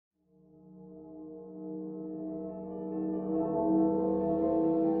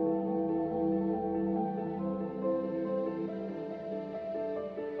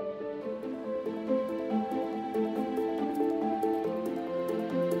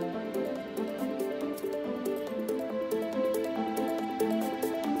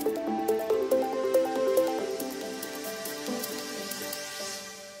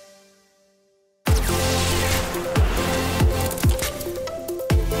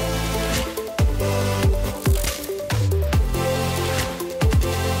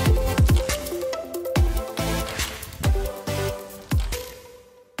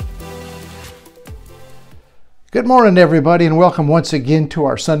Good morning, everybody, and welcome once again to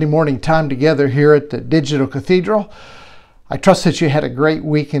our Sunday morning time together here at the Digital Cathedral. I trust that you had a great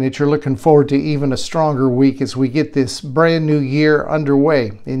week and that you're looking forward to even a stronger week as we get this brand new year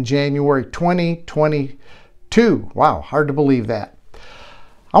underway in January 2022. Wow, hard to believe that.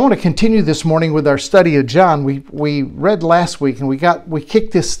 I want to continue this morning with our study of John. We read last week and we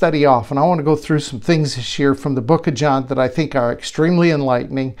kicked this study off, and I want to go through some things this year from the book of John that I think are extremely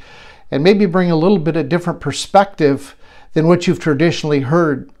enlightening and maybe bring a little bit of different perspective than what you've traditionally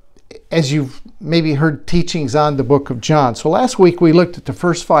heard as you've maybe heard teachings on the book of John. So last week we looked at the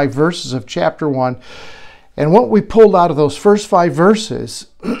first 5 verses of chapter 1, and what we pulled out of those first 5 verses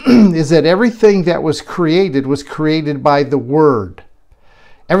is that everything that was created by the Word.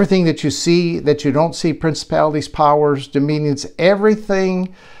 Everything that you see, that you don't see, principalities, powers, dominions,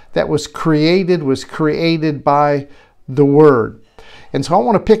 everything that was created by the Word. And so I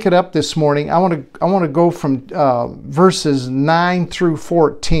want to pick it up this morning. I want to go from verses 9 through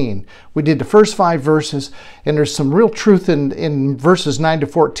 14. We did the first 5 verses, and there's some real truth in verses 9 to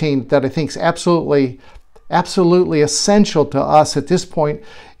 14 that I think is absolutely essential to us at this point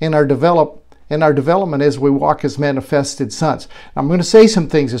in our development as we walk as manifested sons. I'm going to say some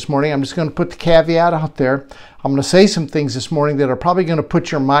things this morning. I'm just going to put the caveat out there. I'm going to say some things this morning that are probably going to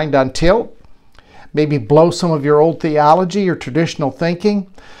put your mind on tilt, maybe blow some of your old theology or traditional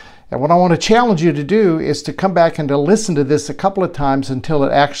thinking. And what I want to challenge you to do is to come back and to listen to this a couple of times until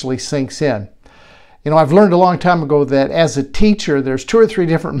it actually sinks in. You know, I've learned a long time ago that as a teacher, there's 2 or 3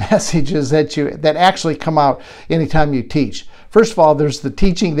 different messages that actually come out anytime you teach. First of all, there's the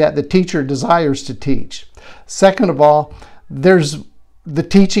teaching that the teacher desires to teach. Second of all, there's the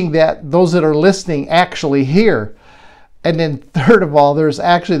teaching that those that are listening actually hear. And then third of all, there's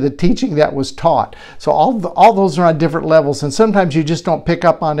actually the teaching that was taught. So all those are on different levels, and sometimes you just don't pick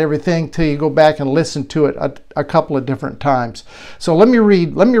up on everything till you go back and listen to it a couple of different times. So let me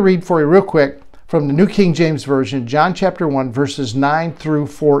read for you real quick from the New King James Version, John chapter 1, verses 9 through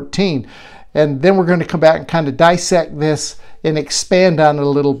 14. And then we're going to come back and kind of dissect this and expand on it a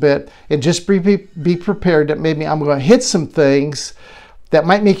little bit, and just be prepared that maybe I'm going to hit some things that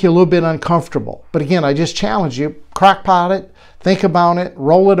might make you a little bit uncomfortable. But again, I just challenge you, crackpot it, think about it,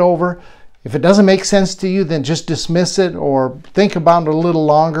 roll it over. If it doesn't make sense to you, then just dismiss it or think about it a little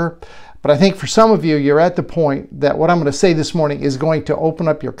longer. But I think for some of you, you're at the point that what I'm going to say this morning is going to open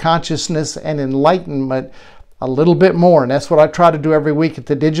up your consciousness and enlightenment a little bit more. And that's what I try to do every week at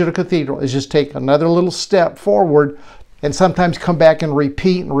the Digital Cathedral, is just take another little step forward and sometimes come back and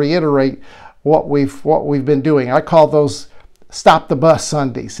repeat and reiterate what we've been doing. I call those Stop the Bus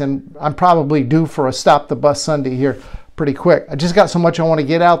Sundays, and I'm probably due for a Stop the Bus Sunday here pretty quick. I just got so much I want to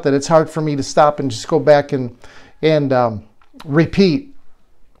get out that it's hard for me to stop and just go back and repeat,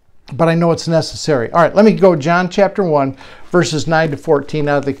 but I know it's necessary. All right, let me go John chapter 1, verses 9 to 14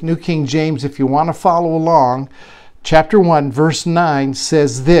 out of the New King James if you want to follow along. Chapter 1, verse 9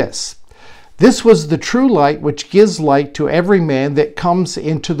 says this: "This was the true light which gives light to every man that comes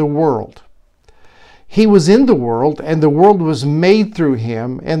into the world. He was in the world, and the world was made through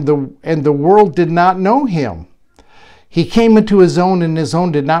him, and the world did not know him. He came into his own, and his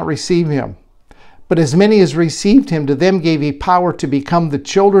own did not receive him. But as many as received him, to them gave he power to become the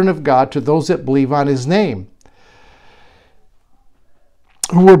children of God, to those that believe on his name,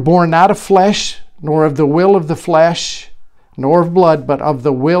 who were born not of flesh, nor of the will of the flesh, nor of blood, but of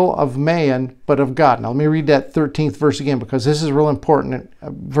the will of man, but of God." Now let me read that 13th verse again, because this is a real important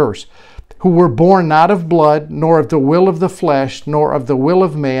verse. "Who were born not of blood, nor of the will of the flesh, nor of the will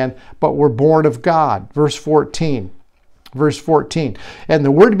of man, but were born of God." Verse 14. "And the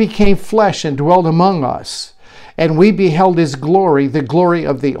Word became flesh and dwelt among us, and we beheld his glory, the glory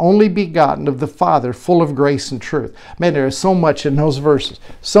of the only begotten of the Father, full of grace and truth." Man, there is so much in those verses.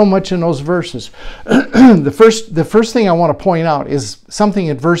 So much in those verses. The first thing I want to point out is something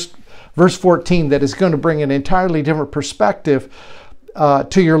in verse 14 that is going to bring an entirely different perspective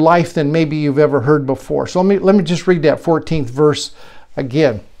to your life than maybe you've ever heard before. So let me just read that 14th verse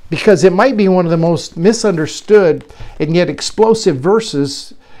again, because it might be one of the most misunderstood and yet explosive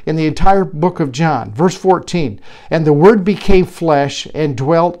verses in the entire book of John. Verse 14, "And the Word became flesh and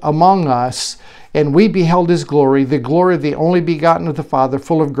dwelt among us, and we beheld his glory, the glory of the only begotten of the Father,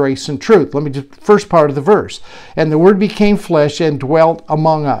 full of grace and truth." Let me just, first part of the verse. "And the Word became flesh and dwelt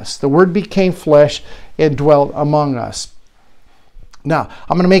among us." The Word became flesh and dwelt among us. Now,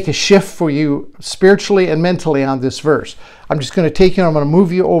 I'm going to make a shift for you spiritually and mentally on this verse. I'm just going to take you, I'm going to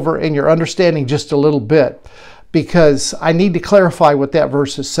move you over in your understanding just a little bit, because I need to clarify what that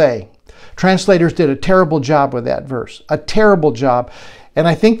verse is saying. Translators did a terrible job with that verse, a terrible job, and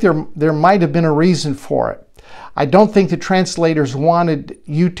I think there might have been a reason for it. I don't think the translators wanted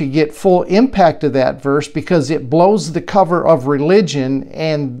you to get full impact of that verse because it blows the cover of religion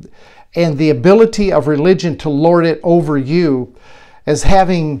and the ability of religion to lord it over you as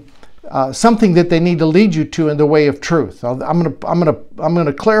having something that they need to lead you to in the way of truth. I'm going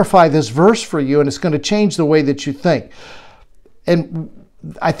to clarify this verse for you, and it's going to change the way that you think. And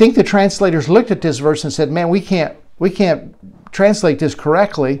I think the translators looked at this verse and said, "Man, we can't translate this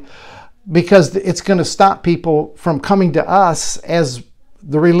correctly because it's going to stop people from coming to us as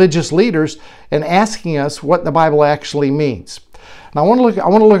the religious leaders and asking us what the Bible actually means." Now I want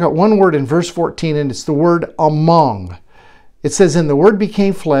to look at one word in verse 14, and it's the word among. It says, "And the Word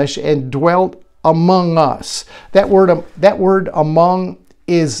became flesh and dwelt among us." That word among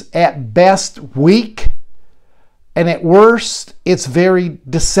is at best weak, and at worst, it's very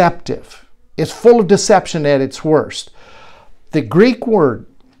deceptive. It's full of deception at its worst. The Greek word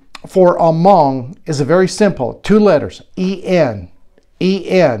for among is a very simple, 2 letters, en,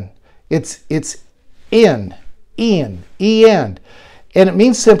 en. It's in, en. And it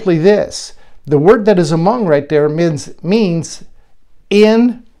means simply this. The word that is among right there means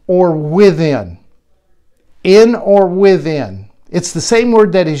in or within. In or within. It's the same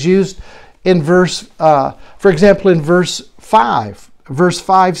word that is used in for example, in verse 5. Verse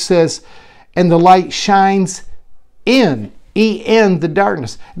 5 says, "And the light shines in the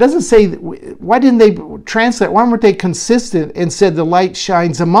darkness." It doesn't say, why didn't they translate? Why weren't they consistent and said the light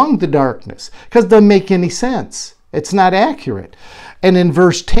shines among the darkness? Because it doesn't make any sense. It's not accurate. And in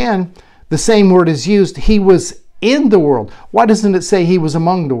verse 10, the same word is used. He was in the world. Why doesn't it say he was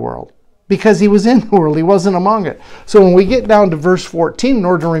among the world? Because he was in the world. He wasn't among it. So when we get down to verse 14, in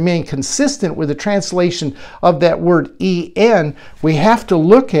order to remain consistent with the translation of that word en, we have to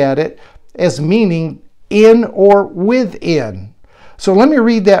look at it as meaning in or within. So let me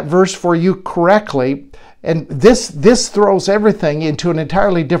read that verse for you correctly. And this throws everything into an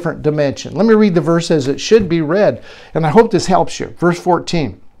entirely different dimension. Let me read the verse as it should be read. And I hope this helps you. Verse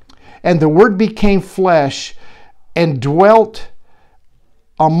 14. "And the Word became flesh and dwelt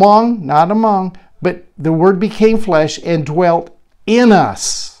among," not among, but the Word became flesh and dwelt in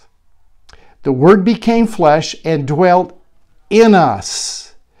us. The Word became flesh and dwelt in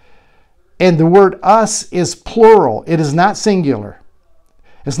us. And the word us is plural. It is not singular.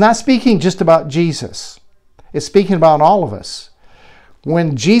 It's not speaking just about Jesus. It's speaking about all of us.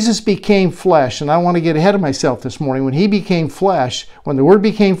 When Jesus became flesh, and I want to get ahead of myself this morning, when he became flesh, when the Word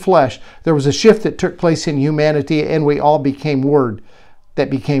became flesh, there was a shift that took place in humanity, and we all became Word that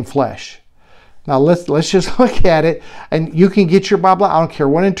became flesh. Now let's just look at it, and you can get your Bible. I don't care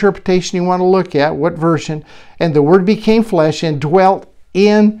what interpretation you want to look at, what version. "And the Word became flesh and dwelt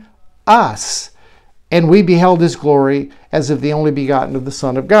in us, and we beheld his glory as of the only begotten of the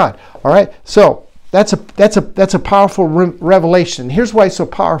Son of God." All right, so that's a powerful revelation. Here's why it's so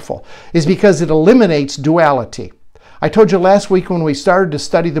powerful, is because it eliminates duality. I told you last week when we started to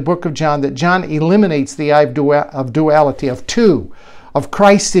study the book of John that John eliminates the idea of duality, of two, of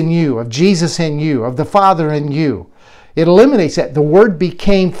Christ in you, of Jesus in you, of the Father in you. It eliminates that. The Word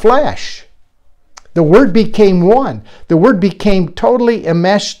became flesh. The Word became one. The Word became totally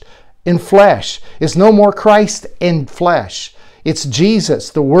enmeshed in flesh. It's no more Christ in flesh. It's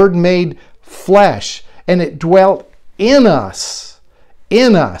Jesus, the Word made flesh, and it dwelt in us.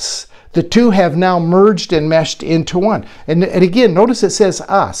 In us. The two have now merged and meshed into one. And again, notice it says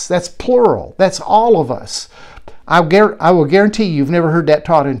us. That's plural. That's all of us. I will guarantee you've never heard that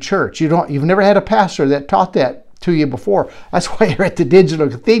taught in church. You've never had a pastor that taught that to you before. That's why you're at the Digital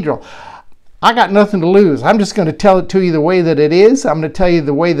Cathedral. I got nothing to lose. I'm just going to tell it to you the way that it is. I'm going to tell you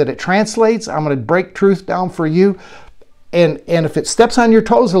the way that it translates. I'm going to break truth down for you. And if it steps on your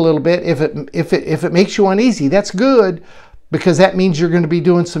toes a little bit, if it makes you uneasy, that's good, because that means you're going to be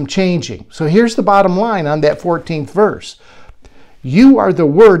doing some changing. So here's the bottom line on that 14th verse. You are the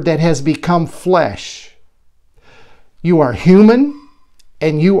Word that has become flesh. You are human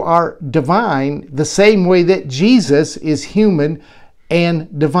and you are divine the same way that Jesus is human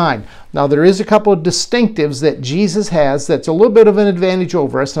and divine. Now there is a couple of distinctives that Jesus has that's a little bit of an advantage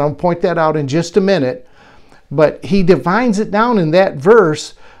over us, and I'll point that out in just a minute. But he divines it down in that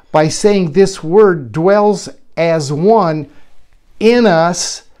verse by saying this Word dwells as one in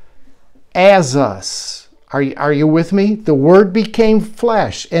us, as us. Are you with me? The Word became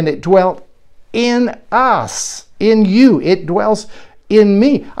flesh and it dwelt in us, in you. It dwells in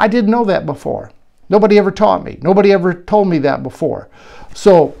me. I didn't know that before. Nobody ever taught me. Nobody ever told me that before.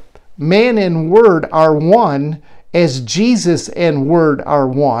 So man and Word are one as Jesus and Word are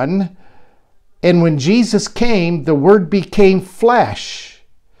one. And when Jesus came, the Word became flesh.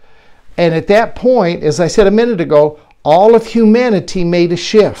 And at that point, as I said a minute ago, all of humanity made a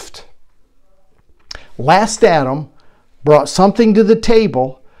shift. Last Adam brought something to the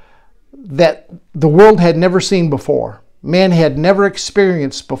table that the world had never seen before. Man had never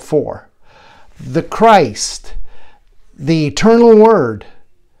experienced before. The Christ, the eternal Word,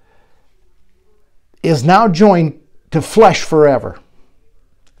 is now joined to flesh forever.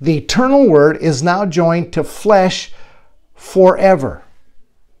 The eternal Word is now joined to flesh forever.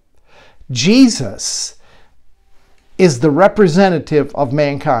 Jesus is the representative of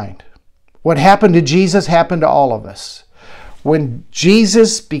mankind. What happened to Jesus happened to all of us. When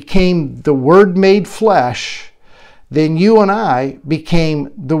Jesus became the Word made flesh, then you and I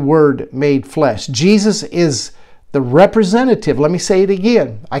became the Word made flesh. Jesus is the representative. Let me say it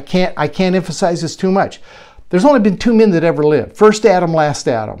again. I can't emphasize this too much. There's only been two men that ever lived. First Adam, last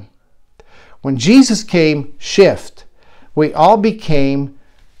Adam. When Jesus came, shift. We all became,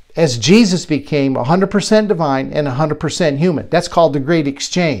 as Jesus became, 100% divine and 100% human. That's called the Great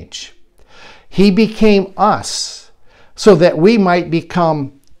Exchange. He became us so that we might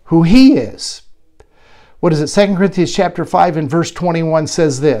become who He is. What is it? 2 Corinthians chapter 5 and verse 21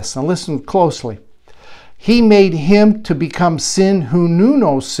 says this. Now listen closely. He made Him to become sin who knew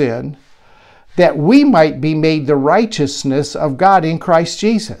no sin, that we might be made the righteousness of God in Christ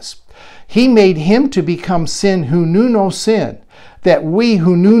Jesus. He made Him to become sin who knew no sin, that we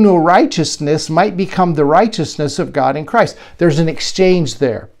who knew no righteousness might become the righteousness of God in Christ. There's an exchange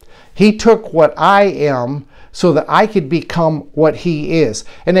there. He took what I am so that I could become what He is.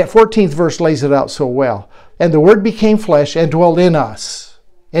 And that 14th verse lays it out so well. And the Word became flesh and dwelt in us.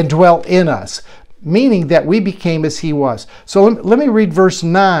 And dwelt in us. Meaning that we became as He was. So let me read verse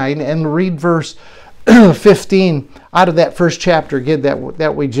 9 and read verse 15 out of that first chapter again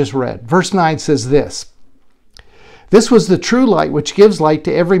that we just read. Verse 9 says this. This was the true light which gives light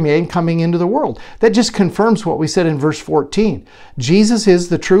to every man coming into the world. That just confirms what we said in verse 14. Jesus is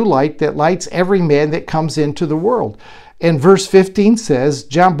the true light that lights every man that comes into the world. And verse 15 says,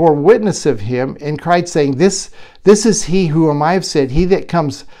 John bore witness of Him and cried saying, This is He whom I have said, He that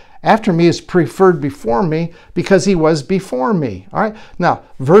comes after me is preferred before me because He was before me. All right. Now,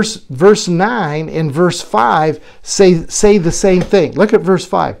 verse 9 and verse 5 say the same thing. Look at verse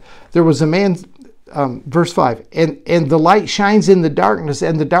 5. There was a man... verse 5, and the light shines in the darkness,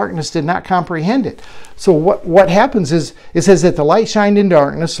 and the darkness did not comprehend it. So what happens is, it says that the light shined in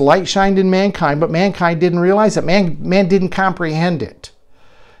darkness, light shined in mankind, but mankind didn't realize it. Man didn't comprehend it.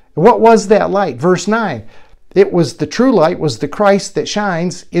 What was that light? Verse 9, it was the true light, was the Christ that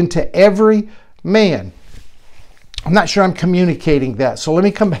shines into every man. I'm not sure I'm communicating that, so let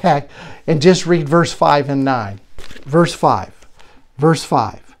me come back and just read verse 5 and 9. Verse 5.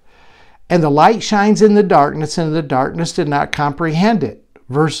 And the light shines in the darkness, and the darkness did not comprehend it.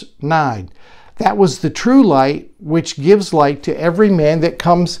 Verse 9. That was the true light, which gives light to every man that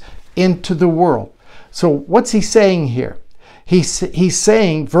comes into the world. So what's he saying here? He's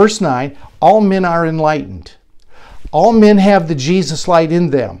saying, verse 9, all men are enlightened. All men have the Jesus light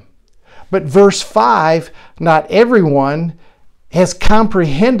in them. But verse 5, not everyone has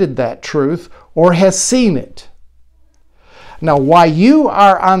comprehended that truth or has seen it. Now, while you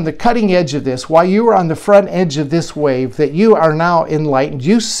are on the cutting edge of this, while you are on the front edge of this wave, that you are now enlightened,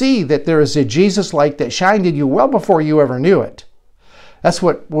 you see that there is a Jesus light that shined in you well before you ever knew it. That's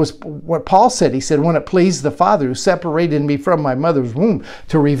what Paul said. He said, when it pleased the Father who separated me from my mother's womb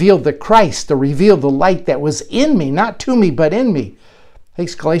to reveal the Christ, to reveal the light that was in me, not to me, but in me.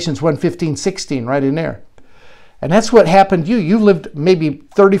 Takes Galatians 1:15, 16 right in there. And that's what happened to you. You lived maybe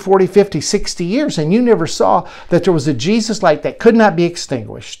 30, 40, 50, 60 years, and you never saw that there was a Jesus light that could not be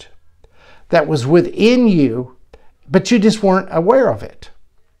extinguished, that was within you, but you just weren't aware of it.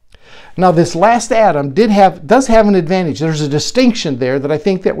 Now, this last Adam does have an advantage. There's a distinction there that I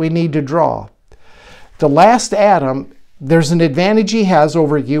think that we need to draw. The last Adam, there's an advantage he has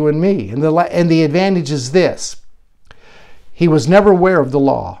over you and me, and the advantage is this. He was never aware of the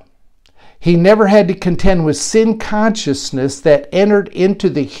law. He never had to contend with sin consciousness that entered into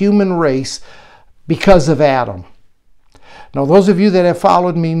the human race because of Adam. Now, those of you that have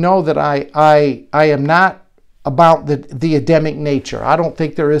followed me know that I am not about the Adamic nature. I don't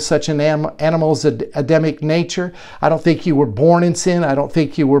think there is such an animal as Adamic nature. I don't think you were born in sin. I don't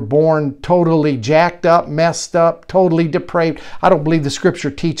think you were born totally jacked up, messed up, totally depraved. I don't believe the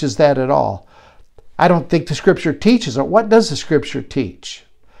Scripture teaches that at all. I don't think the Scripture teaches it. What does the Scripture teach?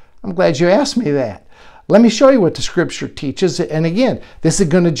 I'm glad you asked me that. Let me show you what the Scripture teaches. And again, this is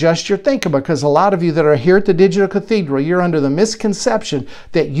going to adjust your thinking, because a lot of you that are here at the Digital Cathedral, you're under the misconception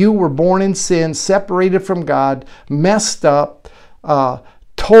that you were born in sin, separated from God, messed up,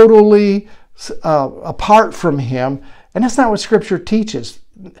 totally apart from him. And that's not what Scripture teaches.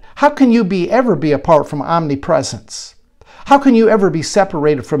 How can you ever be apart from omnipresence? How can you ever be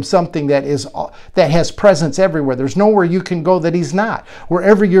separated from something that has presence everywhere? There's nowhere you can go that he's not.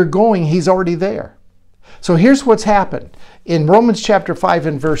 Wherever you're going, he's already there. So here's what's happened in Romans chapter 5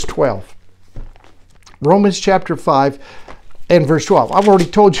 and verse 12. Romans chapter 5 and verse 12. I've already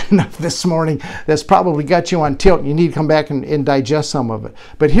told you enough this morning that's probably got you on tilt. You need to come back and digest some of it.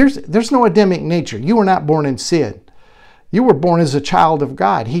 But there's no Adamic nature. You were not born in sin. You were born as a child of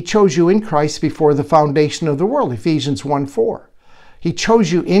God. He chose you in Christ before the foundation of the world, Ephesians 1:4. He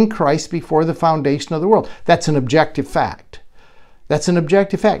chose you in Christ before the foundation of the world. That's an objective fact. That's an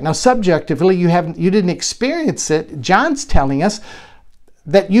objective fact. Now, subjectively, you didn't experience it. John's telling us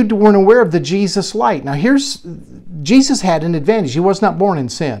that you weren't aware of the Jesus light. Now, Jesus had an advantage. He was not born in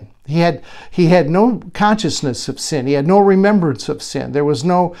sin. He had no consciousness of sin. He had no remembrance of sin. There was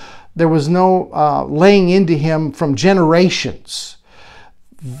no laying into him from generations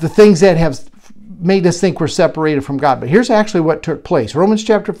the things that have made us think we're separated from God. But here's actually what took place. Romans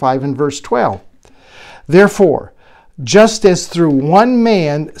chapter 5 and verse 12. Therefore, just as through one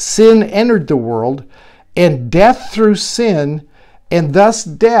man sin entered the world, and death through sin, and thus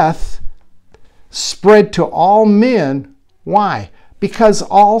death spread to all men. Why? Because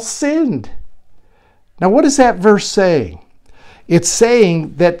all sinned. Now, what is that verse saying? It's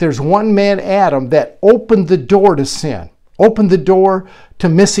saying that there's one man, Adam, that opened the door to sin, opened the door to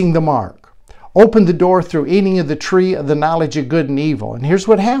missing the mark, opened the door through eating of the tree of the knowledge of good and evil. And here's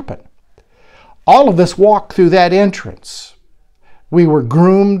what happened. All of us walked through that entrance. We were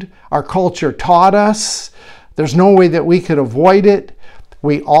groomed. Our culture taught us. There's no way that we could avoid it.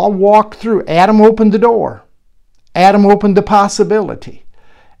 We all walked through. Adam opened the door. Adam opened the possibility.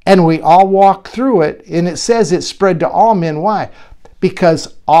 And we all walked through it. And it says it spread to all men. Why?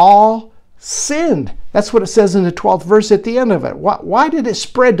 Because all sinned. That's what it says in the 12th verse at the end of it. Why did it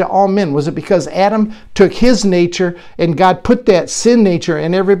spread to all men? Was it because Adam took his nature and God put that sin nature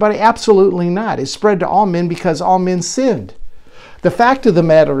in everybody? Absolutely not. It spread to all men because all men sinned. The fact of the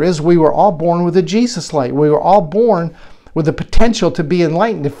matter is we were all born with a Jesus light. We were all born with the potential to be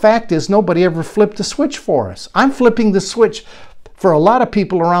enlightened. The fact is nobody ever flipped the switch for us. I'm flipping the switch for a lot of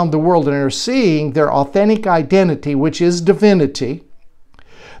people around the world, and they're seeing their authentic identity, which is divinity.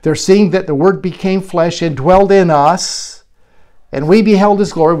 They're seeing that the Word became flesh and dwelled in us, and we beheld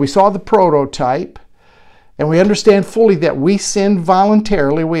His glory. We saw the prototype, and we understand fully that we sinned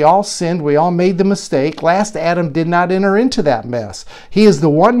voluntarily. We all sinned. We all made the mistake. Last Adam did not enter into that mess. He is the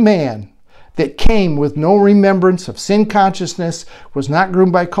one man that came with no remembrance of sin consciousness, was not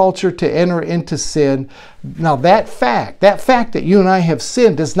groomed by culture to enter into sin. Now that fact that you and I have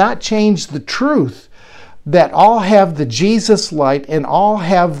sinned does not change the truth that all have the Jesus light and all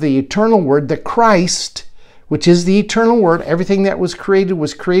have the eternal Word, the Christ, which is the eternal Word. Everything that was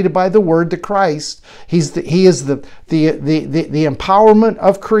created by the Word, the Christ. He is the empowerment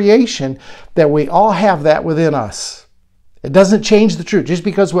of creation, that we all have that within us. It doesn't change the truth. Just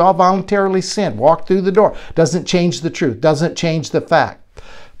because we all voluntarily sin, walk through the door, doesn't change the truth, doesn't change the fact.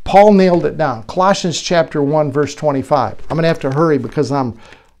 Paul nailed it down. Colossians chapter 1, verse 25. I'm going to have to hurry because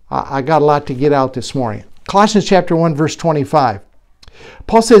I got a lot to get out this morning. Colossians chapter 1, verse 25.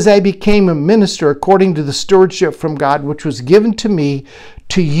 Paul says, I became a minister according to the stewardship from God, which was given to me,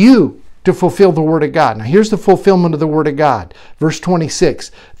 to you, to fulfill the Word of God. Now here's the fulfillment of the Word of God. Verse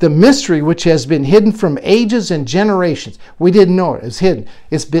 26. The mystery which has been hidden from ages and generations. We didn't know it. It's hidden.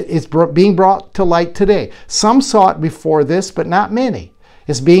 It's being brought to light today. Some saw it before this, but not many.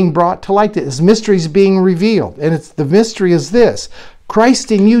 It's being brought to light. This mystery is being revealed. And the mystery is this.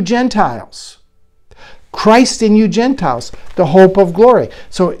 Christ in you Gentiles. Christ in you Gentiles, the hope of glory.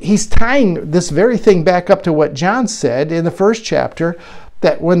 So he's tying this very thing back up to what John said in the first chapter,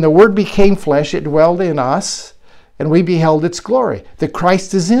 that when the Word became flesh, it dwelled in us, and we beheld its glory. The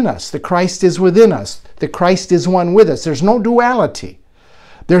Christ is in us. The Christ is within us. The Christ is one with us. There's no duality.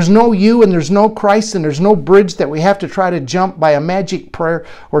 There's no you and there's no Christ, and there's no bridge that we have to try to jump by a magic prayer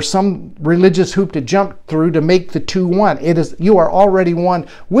or some religious hoop to jump through to make the two one. You are already one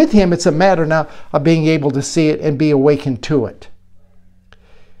with Him. It's a matter now of being able to see it and be awakened to it.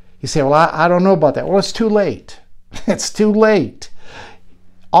 You say, well, I don't know about that. Well, it's too late. It's too late.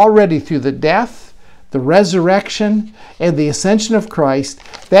 Already through the death, the resurrection, and the ascension of Christ,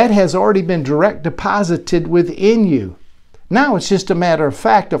 that has already been direct deposited within you. Now it's just a matter of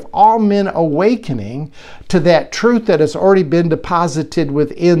fact of all men awakening to that truth that has already been deposited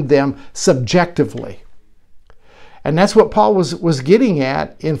within them subjectively. And that's what Paul was getting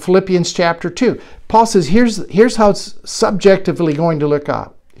at in Philippians chapter 2. Paul says, here's how it's subjectively going to look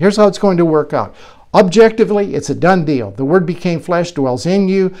out. Here's how it's going to work out. Objectively, it's a done deal. The Word became flesh, dwells in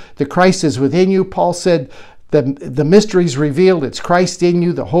you. The Christ is within you. Paul said, the mystery's revealed. It's Christ in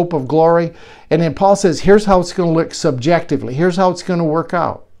you, the hope of glory. And then Paul says, here's how it's going to look subjectively. Here's how it's going to work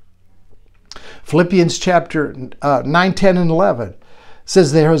out. Philippians chapter 9, 10, and 11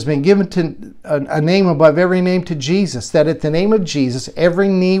 says there has been given to a name above every name to Jesus, that at the name of Jesus every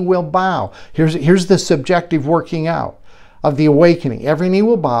knee will bow. Here's the subjective working out of the awakening. Every knee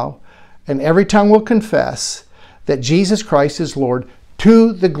will bow and every tongue will confess that Jesus Christ is Lord,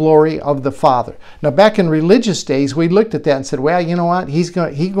 to the glory of the Father. Now, back in religious days, we looked at that and said, well, you know what? You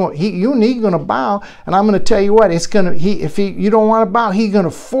and he going to bow, and I'm going to tell you what, if you don't want to bow, he's going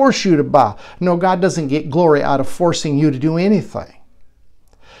to force you to bow. No, God doesn't get glory out of forcing you to do anything.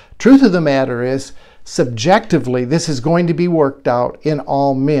 Truth of the matter is, subjectively, this is going to be worked out in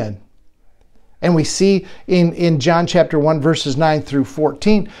all men. And we see in John chapter 1, verses 9 through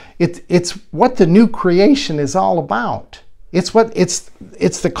 14, it's what the new creation is all about. It's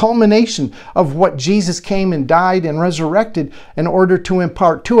the culmination of what Jesus came and died and resurrected in order to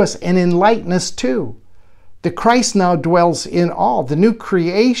impart to us and enlighten us to. The Christ now dwells in all. The new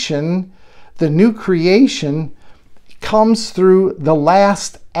creation comes through the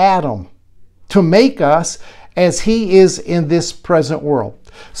last Adam to make us as he is in this present world.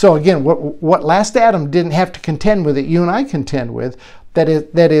 So again, what last Adam didn't have to contend with, that you and I contend with, that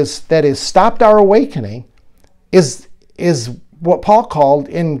is stopped our awakening, is what Paul called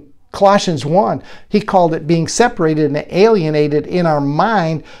in Colossians 1. He called it being separated and alienated in our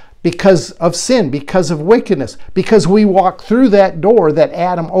mind because of sin, because of wickedness, because we walked through that door that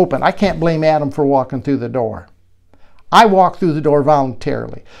Adam opened. I can't blame Adam for walking through the door. I walked through the door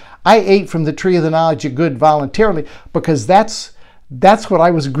voluntarily. I ate from the tree of the knowledge of good voluntarily because that's what I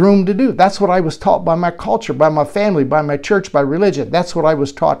was groomed to do. That's what I was taught by my culture, by my family, by my church, by religion. That's what I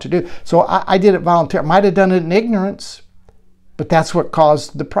was taught to do. So I did it voluntarily. Might have done it in ignorance, but that's what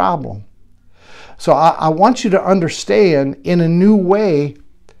caused the problem. So I want you to understand in a new way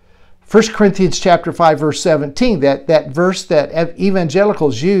 1 Corinthians chapter 5, verse 17, that verse that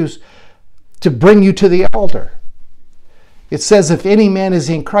evangelicals use to bring you to the altar. It says, if any man is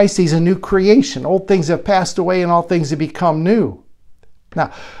in Christ, he's a new creation. Old things have passed away and all things have become new.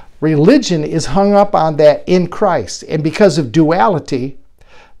 Now, religion is hung up on that in Christ. And because of duality,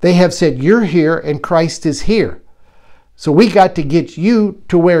 they have said, you're here and Christ is here. So we got to get you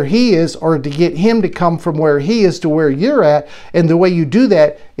to where he is, or to get him to come from where he is to where you're at. And the way you do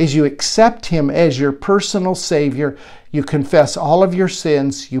that is you accept him as your personal Savior. You confess all of your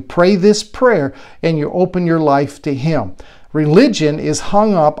sins. You pray this prayer and you open your life to him. Religion is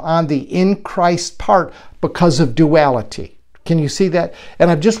hung up on the in Christ part because of duality. Can you see that? And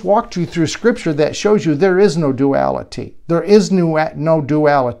I've just walked you through scripture that shows you there is no duality. There is no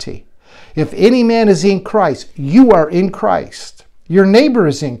duality. If any man is in Christ, you are in Christ. Your neighbor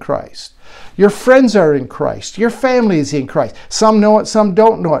is in Christ. Your friends are in Christ. Your family is in Christ. Some know it, some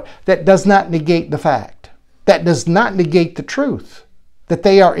don't know it. That does not negate the fact. That does not negate the truth that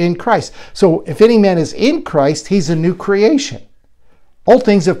they are in Christ. So if any man is in Christ, he's a new creation. Old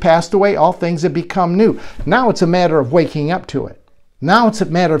things have passed away, all things have become new. Now it's a matter of waking up to it. Now it's a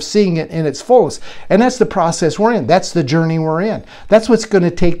matter of seeing it in its fullest. And that's the process we're in. That's the journey we're in. That's what's going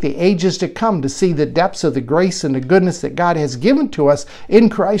to take the ages to come to see the depths of the grace and the goodness that God has given to us in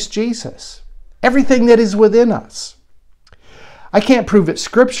Christ Jesus. Everything that is within us. I can't prove it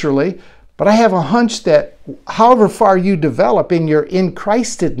scripturally, but I have a hunch that however far you develop in your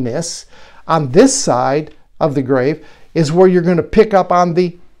in-Christedness on this side of the grave is where you're going to pick up on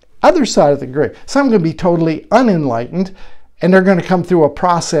the other side of the grave. Some are going to be totally unenlightened, and they're going to come through a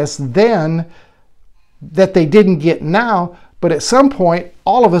process then that they didn't get now, but at some point,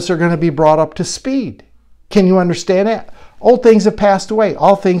 all of us are going to be brought up to speed. Can you understand that? Old things have passed away.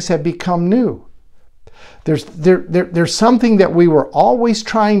 All things have become new. There's something that we were always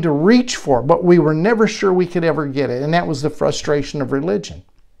trying to reach for, but we were never sure we could ever get it, and that was the frustration of religion.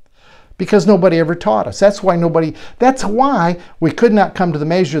 Because nobody ever taught us. That's why we could not come to the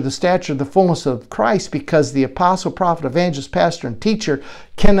measure of the stature of the fullness of Christ, because the apostle, prophet, evangelist, pastor, and teacher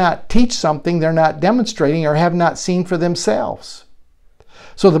cannot teach something they're not demonstrating or have not seen for themselves.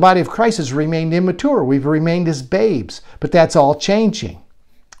 So the body of Christ has remained immature. We've remained as babes, but that's all changing.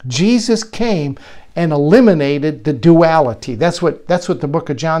 Jesus came and eliminated the duality. That's what the book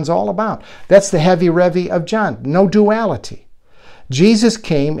of John's all about. That's the heavy revy of John. No duality. Jesus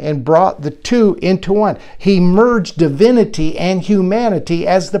came and brought the two into one. He merged divinity and humanity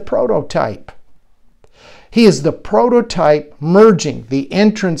as the prototype. He is the prototype merging, the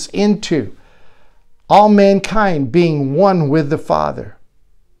entrance into all mankind being one with the Father,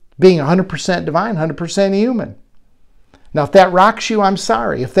 being 100% divine, 100% human. Now, if that rocks you, I'm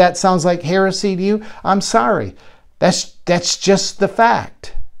sorry. If that sounds like heresy to you, I'm sorry. That's just the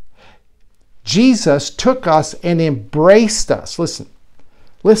fact. Jesus took us and embraced us.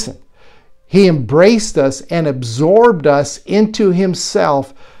 Listen. He embraced us and absorbed us into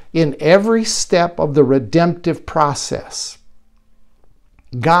himself in every step of the redemptive process.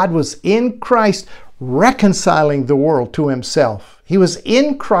 God was in Christ reconciling the world to himself. He was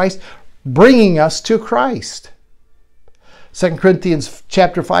in Christ bringing us to Christ. 2 Corinthians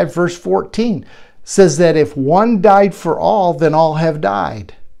chapter 5, verse 14 says that if one died for all, then all have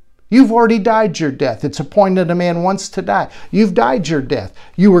died. You've already died your death. It's appointed a man once to die. You've died your death.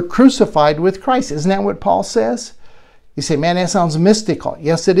 You were crucified with Christ. Isn't that what Paul says? You say, man, that sounds mystical.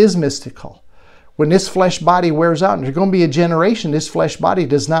 Yes, it is mystical. When this flesh body wears out, and there's going to be a generation, this flesh body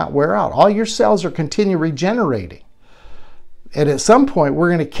does not wear out. All your cells are continually regenerating. And at some point, we're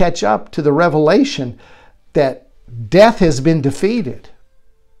going to catch up to the revelation that death has been defeated.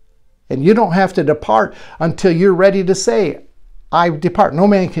 And you don't have to depart until you're ready to say, I depart. No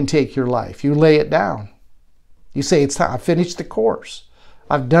man can take your life. You lay it down. You say, it's time. I finished the course.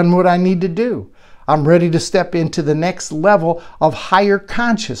 I've done what I need to do. I'm ready to step into the next level of higher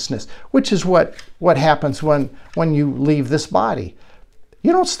consciousness, which is what happens when you leave this body.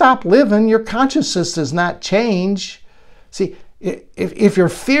 You don't stop living. Your consciousness does not change. See, if you're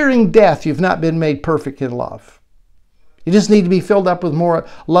fearing death, you've not been made perfect in love. You just need to be filled up with more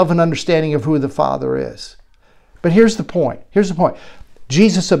love and understanding of who the Father is. But here's the point.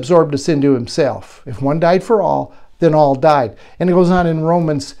 Jesus absorbed us into himself. If one died for all, then all died. And it goes on in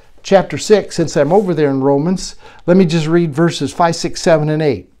Romans chapter 6. Since I'm over there in Romans, let me just read verses 5, 6, 7, and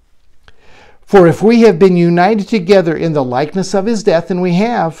 8. For if we have been united together in the likeness of his death, and we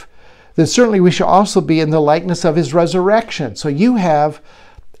have, then certainly we shall also be in the likeness of his resurrection. So you have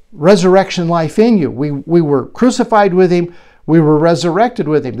resurrection life in you. We were crucified with him. We were resurrected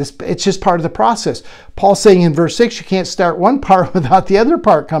with him. It's just part of the process. Paul's saying in verse 6, you can't start one part without the other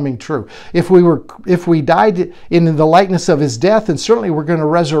part coming true. If we died in the likeness of his death, then certainly we're going to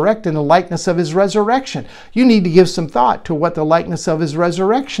resurrect in the likeness of his resurrection. You need to give some thought to what the likeness of his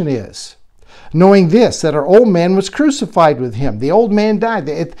resurrection is. Knowing this, that our old man was crucified with him. The old man died.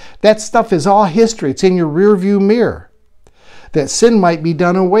 That stuff is all history. It's in your rearview mirror. That sin might be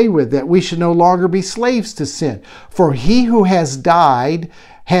done away with, that we should no longer be slaves to sin. For he who has died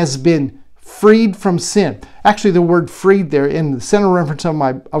has been freed from sin. Actually, the word freed there in the center reference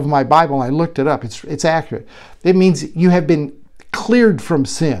of my Bible, I looked it up. It's accurate. It means you have been cleared from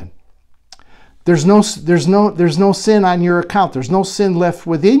sin. There's no sin on your account. There's no sin left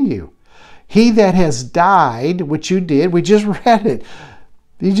within you. He that has died, which you did, we just read it.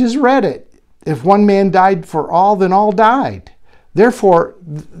 You just read it. If one man died for all, then all died. Therefore,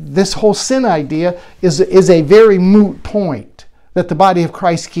 this whole sin idea is a very moot point that the body of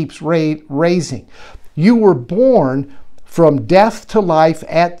Christ keeps raising. You were born from death to life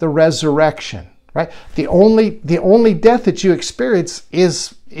at the resurrection, right? The only death that you experience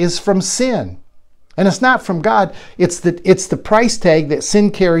is from sin. And it's not from God. It's the price tag that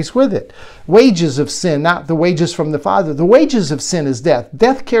sin carries with it. Wages of sin, not the wages from the Father. The wages of sin is death.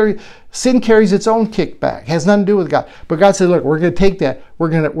 Sin carries its own kickback. It has nothing to do with God. But God said, look, we're going to take that. We're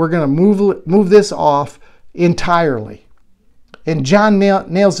going to move this off entirely. And John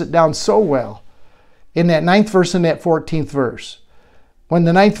nails it down so well in that 9th verse and that 14th verse. When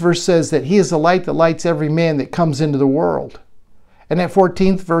the 9th verse says that he is the light that lights every man that comes into the world. And that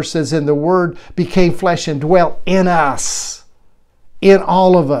 14th verse says, and the Word became flesh and dwelt in us, in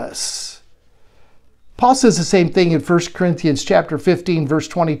all of us. Paul says the same thing in 1 Corinthians chapter 15, verse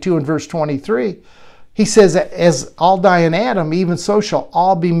 22 and verse 23. He says, as all die in Adam, even so shall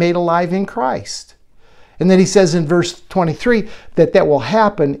all be made alive in Christ. And then he says in verse 23 that will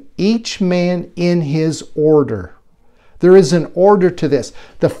happen, each man in his order. There is an order to this.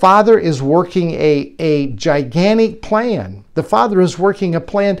 The Father is working a gigantic plan. The Father is working a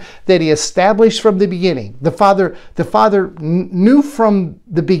plan that he established from the beginning. The Father knew from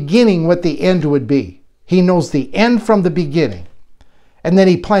the beginning what the end would be. He knows the end from the beginning. And then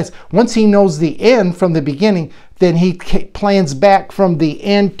he plans. Once he knows the end from the beginning, then he plans back from the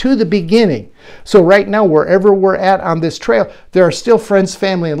end to the beginning. So right now, wherever we're at on this trail, there are still friends,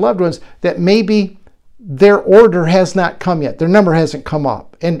 family, and loved ones that maybe their order has not come yet. Their number hasn't come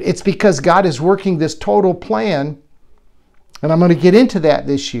up. And it's because God is working this total plan. And I'm going to get into that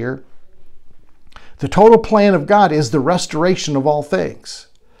this year. The total plan of God is the restoration of all things.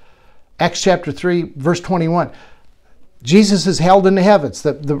 Acts chapter 3, verse 21. Jesus is held in the heavens.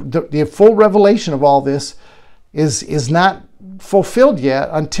 The full revelation of all this is not fulfilled yet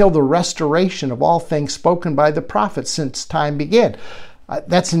until the restoration of all things spoken by the prophets since time began.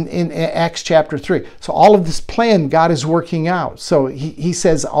 That's in Acts chapter 3. So all of this plan God is working out. So he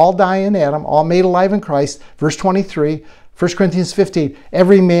says, all die in Adam, all made alive in Christ. Verse 23, 1 Corinthians 15,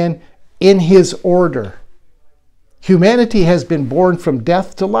 every man in his order. Humanity has been born from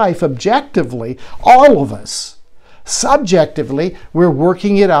death to life objectively, all of us. Subjectively, we're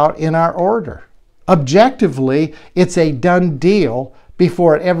working it out in our order. Objectively, it's a done deal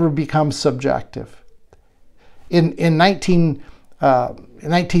before it ever becomes subjective. In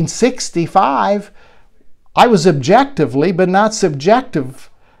 1965, I was objectively, but not subjective,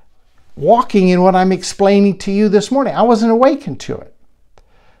 walking in what I'm explaining to you this morning. I wasn't awakened to it.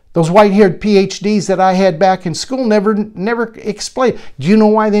 Those white-haired PhDs that I had back in school never explained. Do you know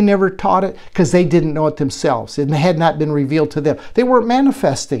why they never taught it? Because they didn't know it themselves. It had not been revealed to them. They weren't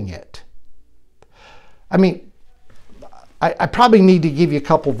manifesting it. I mean, I probably need to give you a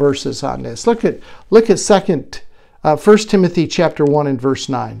couple verses on this. Look at 1 Timothy chapter 1 and verse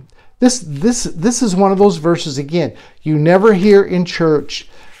 9. This is one of those verses, again, you never hear in church.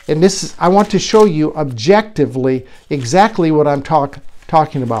 And I want to show you objectively exactly what I'm talking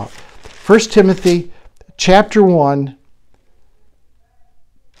about. 1 Timothy chapter 1.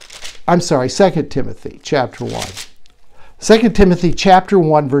 I'm sorry, 2 Timothy chapter 1. 2 Timothy chapter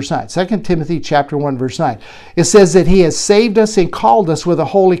 1 verse 9. 2 Timothy chapter 1 verse 9. It says that he has saved us and called us with a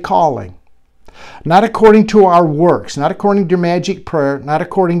holy calling. Not according to our works, not according to your magic prayer, not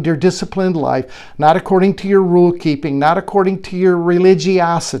according to your disciplined life, not according to your rule keeping, not according to your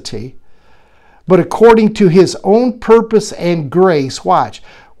religiosity, but according to his own purpose and grace, watch,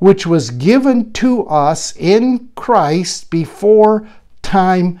 which was given to us in Christ before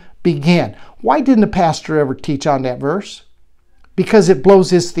time began. Why didn't the pastor ever teach on that verse? Because it blows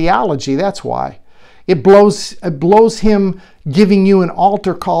his theology, that's why. It blows him giving you an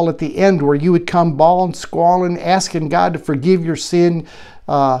altar call at the end where you would come bawling, squalling, asking God to forgive your sin,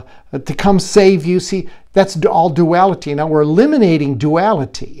 to come save you. See, that's all duality. Now we're eliminating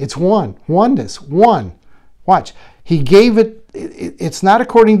duality. It's one. Oneness. One. Watch. He gave it, it's not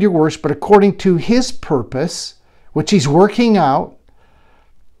according to your works, but according to his purpose, which he's working out,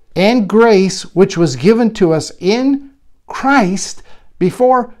 and grace, which was given to us in Christ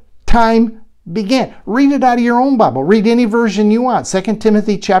before time began. Read it out of your own Bible. Read any version you want. 2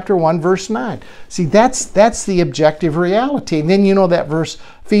 Timothy chapter 1 verse 9. See, that's the objective reality. And then you know that verse,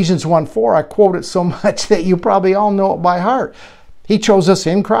 Ephesians 1:4, I quote it so much that you probably all know it by heart. He chose us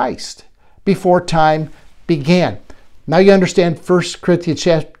in Christ before time began. Now you understand 1 Corinthians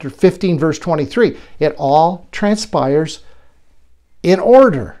chapter 15 verse 23. It all transpires in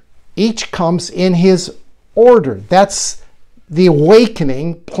order. Each comes in his order. That's the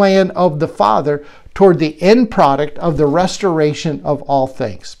awakening plan of the Father toward the end product of the restoration of all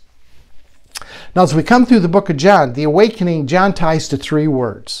things. Now, as we come through the book of John, the awakening John ties to three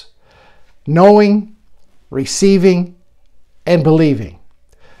words: knowing, receiving, and believing.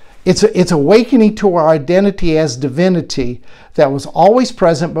 It's awakening to our identity as divinity that was always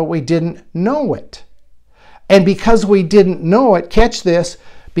present, but we didn't know it. And because we didn't know it, catch this,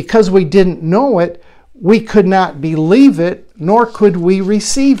 because we didn't know it, we could not believe it, nor could we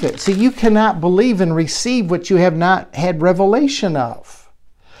receive it. See, you cannot believe and receive what you have not had revelation of.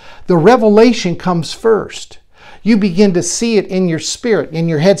 The revelation comes first. You begin to see it in your spirit. In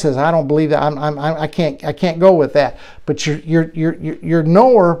your head says, I don't believe that. I can't go with that. But your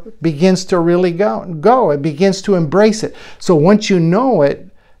knower begins to really go. It begins to embrace it. So once you know it,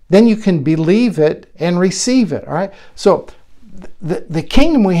 then you can believe it and receive it. All right. So the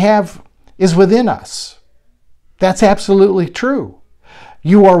kingdom we have is within us. That's absolutely true.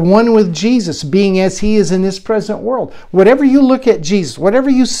 You are one with Jesus, being as he is in this present world. Whatever you look at Jesus, whatever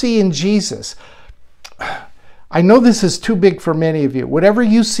you see in Jesus, I know this is too big for many of you. Whatever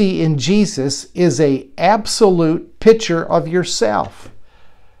you see in Jesus is an absolute picture of yourself.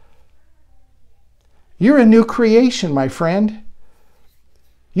 You're a new creation, my friend.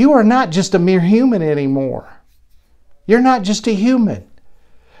 You are not just a mere human anymore. You're not just a human.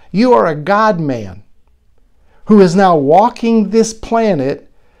 You are a God-man who is now walking this planet,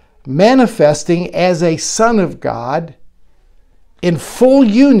 manifesting as a son of God in full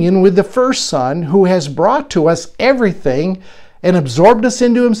union with the first Son, who has brought to us everything and absorbed us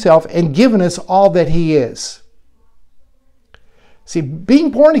into himself and given us all that he is. See,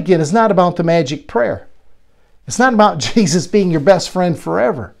 being born again is not about the magic prayer. It's not about Jesus being your best friend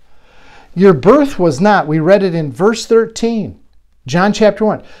forever. Your birth was not, we read it in verse 13, John chapter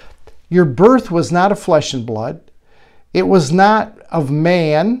 1. Your birth was not of flesh and blood. It was not of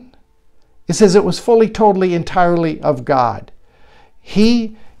man. It says it was fully, totally, entirely of God.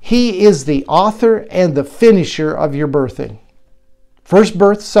 He is the author and the finisher of your birthing. First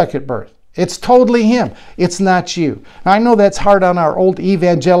birth, second birth. It's totally Him. It's not you. Now, I know that's hard on our old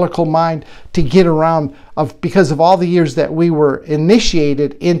evangelical mind to get around because of all the years that we were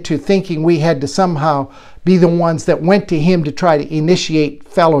initiated into thinking we had to somehow be the ones that went to Him to try to initiate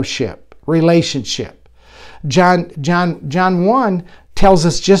fellowship, relationship. John 1 tells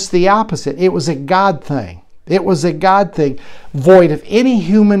us just the opposite. It was a God thing. It was a God thing, void of any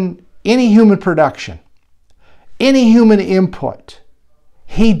human production, any human input.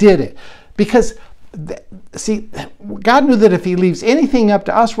 He did it. Because, see, God knew that if He leaves anything up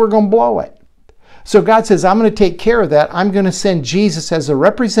to us, we're going to blow it. So God says, I'm going to take care of that. I'm going to send Jesus as a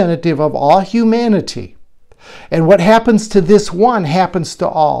representative of all humanity. And what happens to this one happens to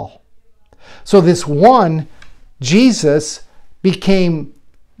all. So this one, Jesus, became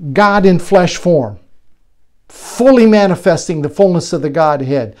God in flesh form, fully manifesting the fullness of the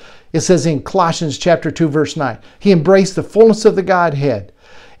Godhead. It says in Colossians chapter 2, verse 9, He embraced the fullness of the Godhead.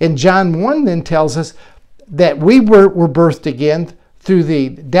 And John 1 then tells us that we were birthed again through the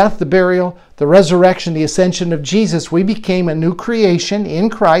death, the burial, the resurrection, the ascension of Jesus. We became a new creation in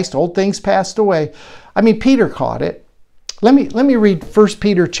Christ. Old things passed away. I mean, Peter caught it. Let me read 1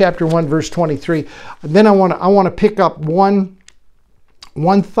 Peter chapter 1, verse 23. Then I want to pick up one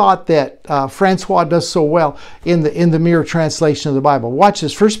thought that Francois does so well in the Mirror translation of the Bible. Watch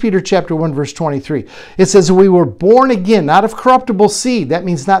this. 1 Peter chapter 1, verse 23. It says, we were born again, not of corruptible seed. That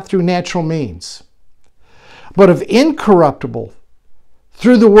means not through natural means, but of incorruptible,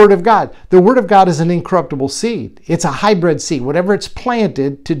 through the Word of God. The Word of God is an incorruptible seed. It's a hybrid seed. Whatever it's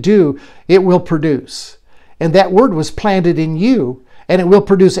planted to do, it will produce. And that Word was planted in you, and it will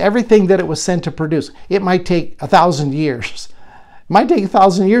produce everything that it was sent to produce. It might take 1,000 years. It might take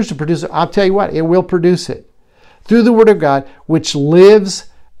 1,000 years to produce it. I'll tell you what, it will produce it. Through the Word of God, which lives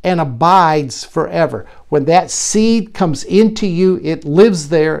and abides forever. When that seed comes into you, it lives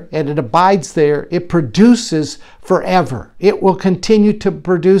there and it abides there. It produces forever. It will continue to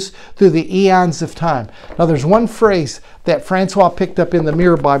produce through the eons of time. Now, there's one phrase that Francois picked up in the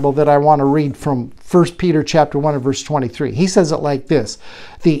Mirror Bible that I want to read from 1 Peter chapter 1 and verse 23. He says it like this: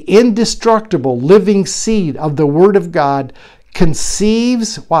 the indestructible living seed of the Word of God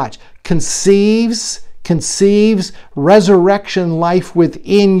conceives resurrection life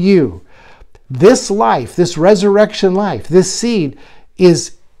within you. This life, this resurrection life, this seed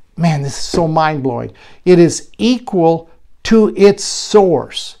is, man, this is so mind-blowing. It is equal to its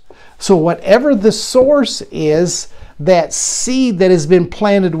source. So whatever the source is, that seed that has been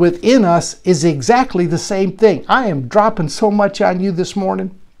planted within us is exactly the same thing. I am dropping so much on you this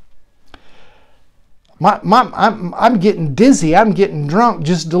morning. I'm getting dizzy. I'm getting drunk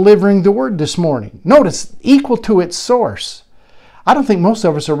just delivering the word this morning. Notice, equal to its source. I don't think most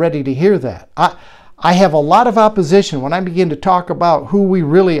of us are ready to hear that. I have a lot of opposition when I begin to talk about who we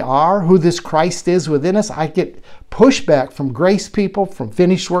really are, who this Christ is within us. I get pushback from grace people, from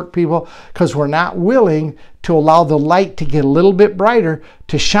finished work people, because we're not willing to allow the light to get a little bit brighter,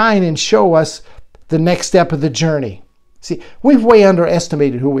 to shine and show us the next step of the journey. See, we've way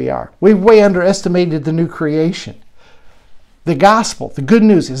underestimated who we are. We've way underestimated the new creation. The gospel, the good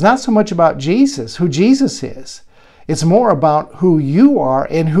news, is not so much about Jesus, who Jesus is. It's more about who you are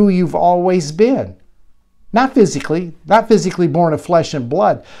and who you've always been. Not physically born of flesh and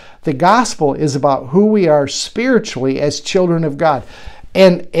blood. The gospel is about who we are spiritually as children of God,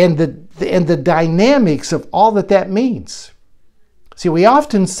 and the dynamics of all that means. See, we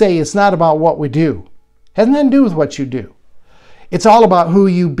often say it's not about what we do. It has nothing to do with what you do. It's all about who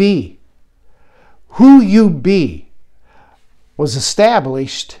you be. Who you be was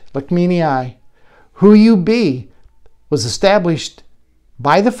established, look me in the eye, who you be was established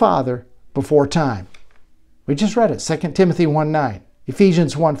by the Father before time. We just read it, 2 Timothy 1:9,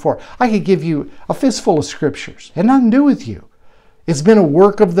 Ephesians 1:4. I could give you a fistful of scriptures. It had nothing to do with you. It's been a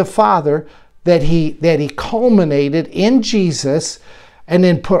work of the Father that he culminated in Jesus, and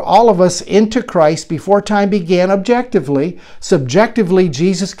then put all of us into Christ before time began objectively. Subjectively,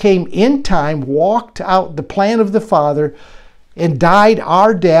 Jesus came in time, walked out the plan of the Father, and died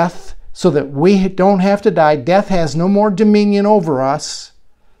our death so that we don't have to die. Death has no more dominion over us.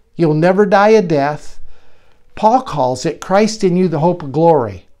 You'll never die a death. Paul calls it Christ in you, the hope of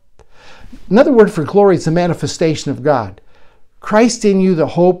glory. Another word for glory is the manifestation of God. Christ in you, the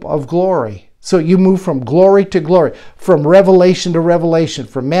hope of glory. So you move from glory to glory, from revelation to revelation,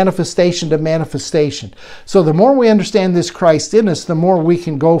 from manifestation to manifestation. So the more we understand this Christ in us, the more we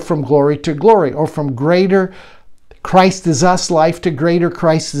can go from glory to glory, or from greater Christ is us life to greater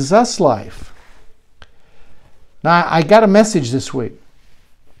Christ is us life. Now, I got a message this week.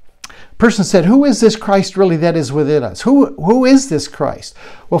 A person said, who is this Christ really that is within us? Who is this Christ?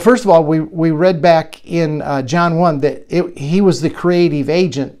 Well, first of all, we read back in John 1 that he was the creative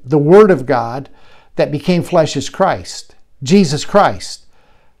agent, the Word of God that became flesh as Christ. Jesus Christ,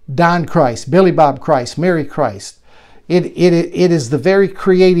 Don Christ, Billy Bob Christ, Mary Christ. It is the very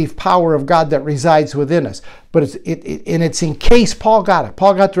creative power of God that resides within us. But it's encased, Paul got it.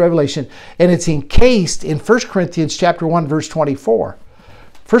 Paul got the revelation, and it's encased in 1 Corinthians chapter 1, verse 24.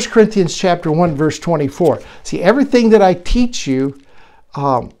 1 Corinthians chapter 1, verse 24. See, everything that I teach you,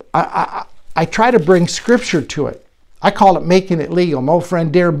 I try to bring Scripture to it. I call it making it legal. My old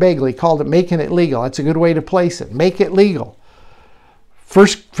friend Darren Begley called it making it legal. That's a good way to place it. Make it legal. 1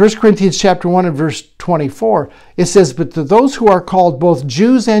 Corinthians chapter 1 and verse 24, it says, but to those who are called both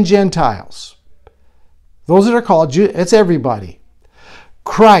Jews and Gentiles, those that are called Jews, it's everybody,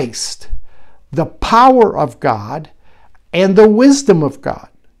 Christ, the power of God and the wisdom of God.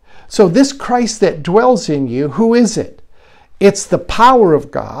 So this Christ that dwells in you, who is it? It's the power of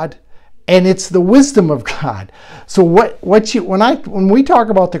God and it's the wisdom of God. So when we talk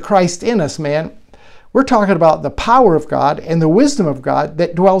about the Christ in us, man, we're talking about the power of God and the wisdom of God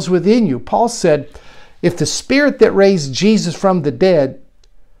that dwells within you. Paul said, if the Spirit that raised Jesus from the dead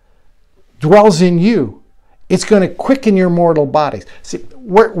dwells in you, it's going to quicken your mortal bodies. See,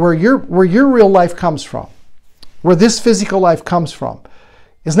 where your real life comes from, where this physical life comes from,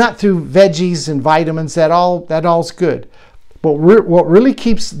 is not through veggies and vitamins. That all's good. But what really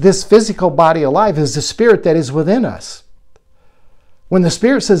keeps this physical body alive is the Spirit that is within us. When the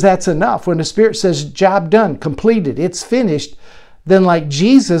Spirit says that's enough, when the Spirit says job done, completed, it's finished, then like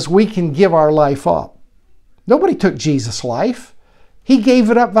Jesus, we can give our life up. Nobody took Jesus' life. He gave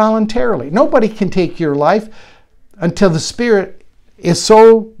it up voluntarily. Nobody can take your life until the Spirit is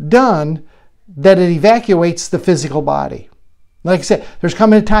so done that it evacuates the physical body. Like I said, there's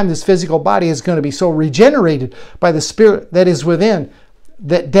coming a time this physical body is going to be so regenerated by the Spirit that is within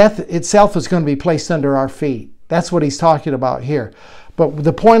that death itself is going to be placed under our feet. That's what he's talking about here. But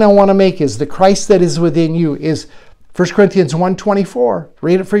the point I want to make is the Christ that is within you is 1 Corinthians 1:24.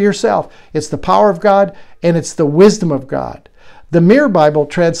 Read it for yourself. It's the power of God and it's the wisdom of God. The Mirror Bible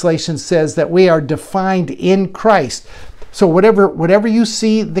translation says that we are defined in Christ. So whatever you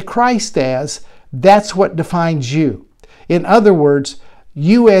see the Christ as, that's what defines you. In other words,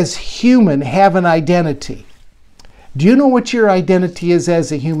 you as human have an identity. Do you know what your identity is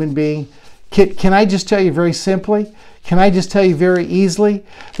as a human being? Can I just tell you very simply? Can I just tell you very easily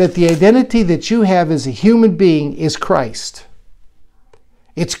that the identity that you have as a human being is Christ?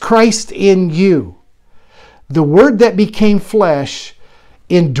 It's Christ in you. The Word that became flesh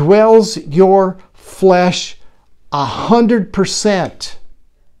indwells your flesh 100%.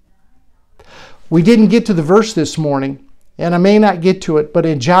 We didn't get to the verse this morning, and I may not get to it, but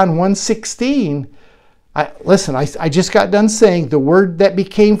in John 1:16, I just got done saying the Word that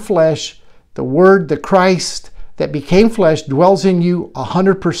became flesh, the Word, the Christ that became flesh dwells in you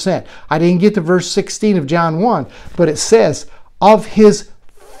 100%. I didn't get to verse 16 of John 1, but it says, of His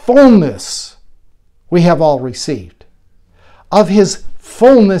fullness we have all received. Of His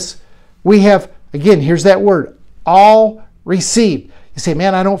fullness we have, again, here's that word, all received. You say,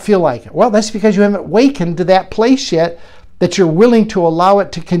 man, I don't feel like it. Well, that's because you haven't awakened to that place yet that you're willing to allow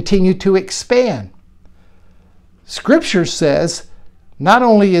it to continue to expand. Scripture says not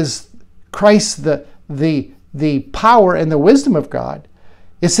only is Christ the power and the wisdom of God,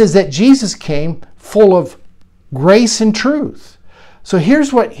 it says that Jesus came full of grace and truth. So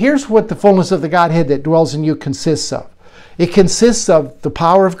here's what the fullness of the Godhead that dwells in you consists of. It consists of the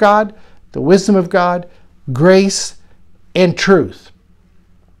power of God, the wisdom of God, grace, and truth.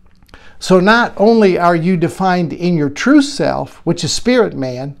 So not only are you defined in your true self, which is spirit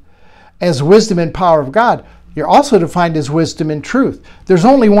man, as wisdom and power of God, you're also defined as wisdom and truth. There's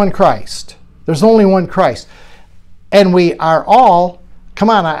only one Christ. There's only one Christ. And we are all, come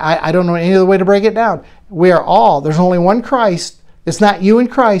on, I don't know any other way to break it down. We are all, there's only one Christ. It's not you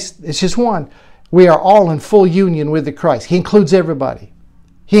and Christ, it's just one. We are all in full union with the Christ. He includes everybody.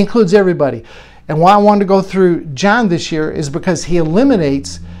 He includes everybody. And why I wanted to go through John this year is because he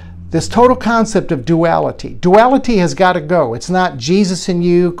eliminates this total concept of duality. Duality has got to go. It's not Jesus in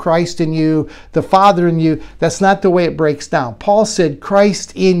you, Christ in you, the Father in you. That's not the way it breaks down. Paul said,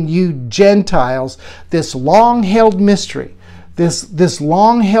 Christ in you Gentiles, this long-held mystery, this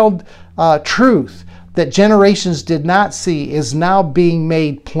long-held truth that generations did not see is now being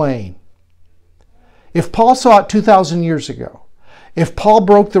made plain. If Paul saw it 2,000 years ago, If Paul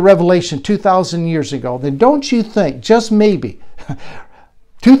broke the revelation 2,000 years ago, then don't you think, just maybe,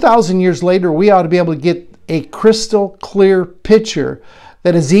 2,000 years later, we ought to be able to get a crystal clear picture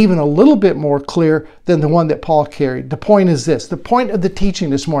that is even a little bit more clear than the one that Paul carried. The point is this. The point of the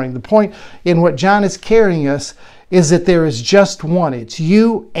teaching this morning, the point in what John is carrying us, is that there is just one. It's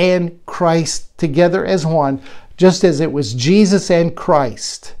you and Christ together as one, just as it was Jesus and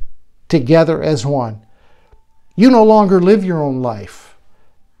Christ together as one. You no longer live your own life.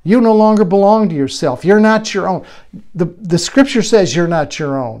 You no longer belong to yourself. You're not your own. The scripture says you're not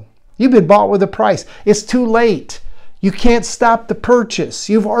your own. You've been bought with a price. It's too late. You can't stop the purchase.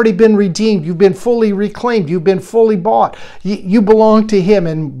 You've already been redeemed. You've been fully reclaimed. You've been fully bought. You belong to Him.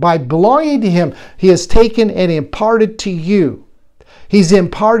 And by belonging to Him, He has taken and imparted to you. He's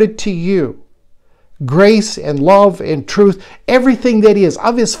imparted to you grace and love and truth. Everything that He is,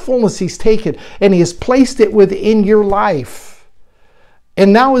 of His fullness, He's taken. And He has placed it within your life.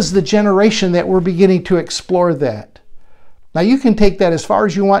 And now is the generation that we're beginning to explore that. Now you can take that as far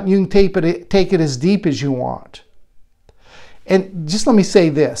as you want. And you can take it as deep as you want. And just let me say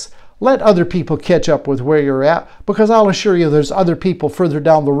this, let other people catch up with where you're at, because I'll assure you there's other people further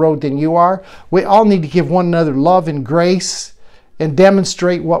down the road than you are. We all need to give one another love and grace and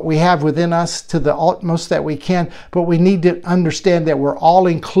demonstrate what we have within us to the utmost that we can. But we need to understand that we're all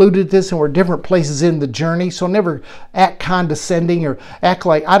included in this and we're different places in the journey. So never act condescending or act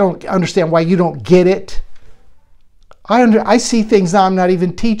like I don't understand why you don't get it. I see things now I'm not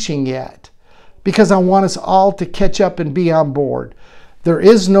even teaching yet, because I want us all to catch up and be on board. There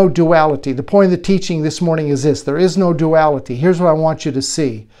is no duality. The point of the teaching this morning is this. There is no duality. Here's what I want you to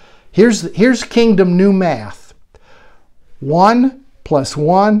see. Here's kingdom new math. 1 plus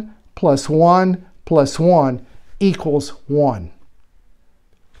 1 plus 1 plus 1 equals 1.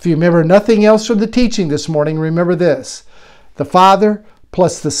 If you remember nothing else from the teaching this morning, remember this. The Father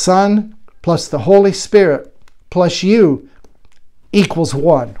plus the Son plus the Holy Spirit plus you equals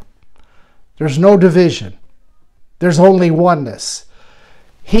 1. There's no division. There's only oneness.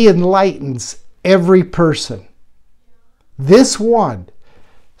 He enlightens every person. This one,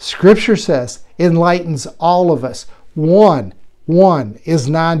 Scripture says, enlightens all of us. One is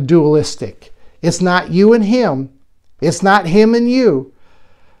non-dualistic. It's not you and Him. It's not Him and you.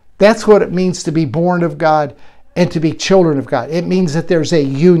 That's what it means to be born of God and to be children of God. It means that there's a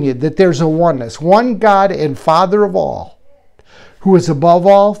union, that there's a oneness. One God and Father of all, who is above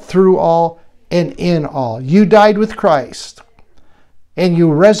all, through all, and in all. You died with Christ, and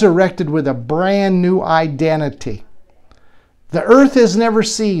you resurrected with a brand new identity. The earth has never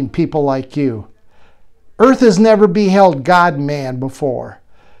seen people like you. Earth has never beheld God-man before.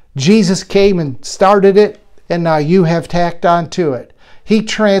 Jesus came and started it, and now you have tacked on to it. He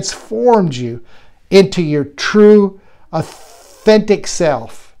transformed you into your true, authentic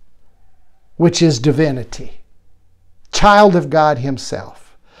self, which is divinity. Child of God Himself.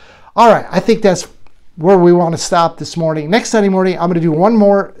 All right, I think that's where we want to stop this morning. Next Sunday morning, I'm going to do one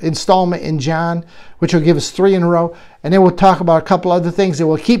more installment in John, which will give us 3 in a row. And then we'll talk about a couple other things. And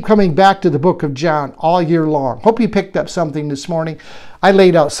we'll keep coming back to the book of John all year long. Hope you picked up something this morning. I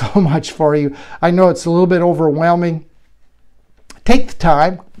laid out so much for you. I know it's a little bit overwhelming. Take the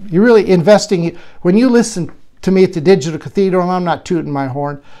time. You're really investing. When you listen to me at the Digital Cathedral, and I'm not tooting my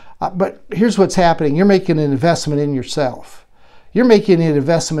horn, but here's what's happening. You're making an investment in yourself. You're making an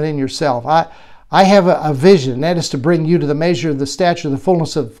investment in yourself. I have a vision. That is to bring you to the measure of the stature of the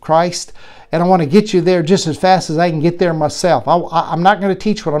fullness of Christ. And I want to get you there just as fast as I can get there myself. I'm not going to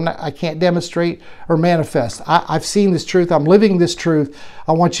teach what I can't demonstrate or manifest. I've seen this truth. I'm living this truth.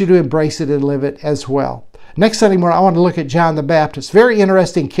 I want you to embrace it and live it as well. Next Sunday morning, I want to look at John the Baptist. Very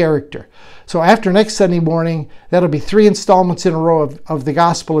interesting character. So after next Sunday morning, that'll be 3 installments in a row of the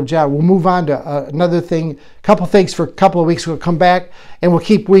Gospel of John. We'll move on to another thing, a couple things for a couple of weeks. We'll come back and we'll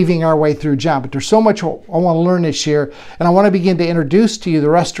keep weaving our way through John. But there's so much I want to learn this year. And I want to begin to introduce to you the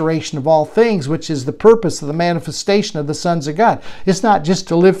restoration of all things, which is the purpose of the manifestation of the sons of God. It's not just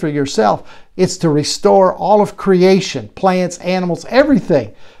to live for yourself. It's to restore all of creation, plants, animals,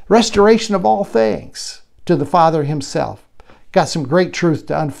 everything. Restoration of all things to the Father Himself. Got some great truth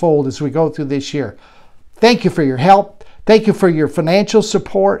to unfold as we go through this year. Thank you for your help. Thank you for your financial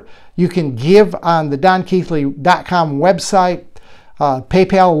support. You can give on the donkeathley.com website.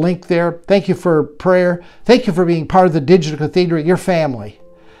 PayPal link there. Thank you for prayer. Thank you for being part of the Digital Cathedral, your family.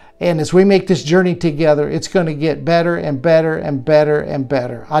 And as we make this journey together, it's going to get better and better and better and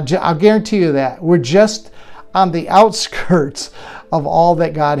better. I'll guarantee you that. We're just on the outskirts of all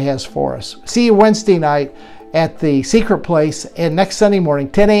that God has for us. See you Wednesday night at the Secret Place, and next Sunday morning,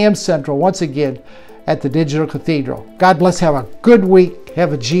 10 a.m. Central, once again, at the Digital Cathedral. God bless. Have a good week.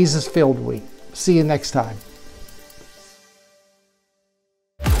 Have a Jesus-filled week. See you next time.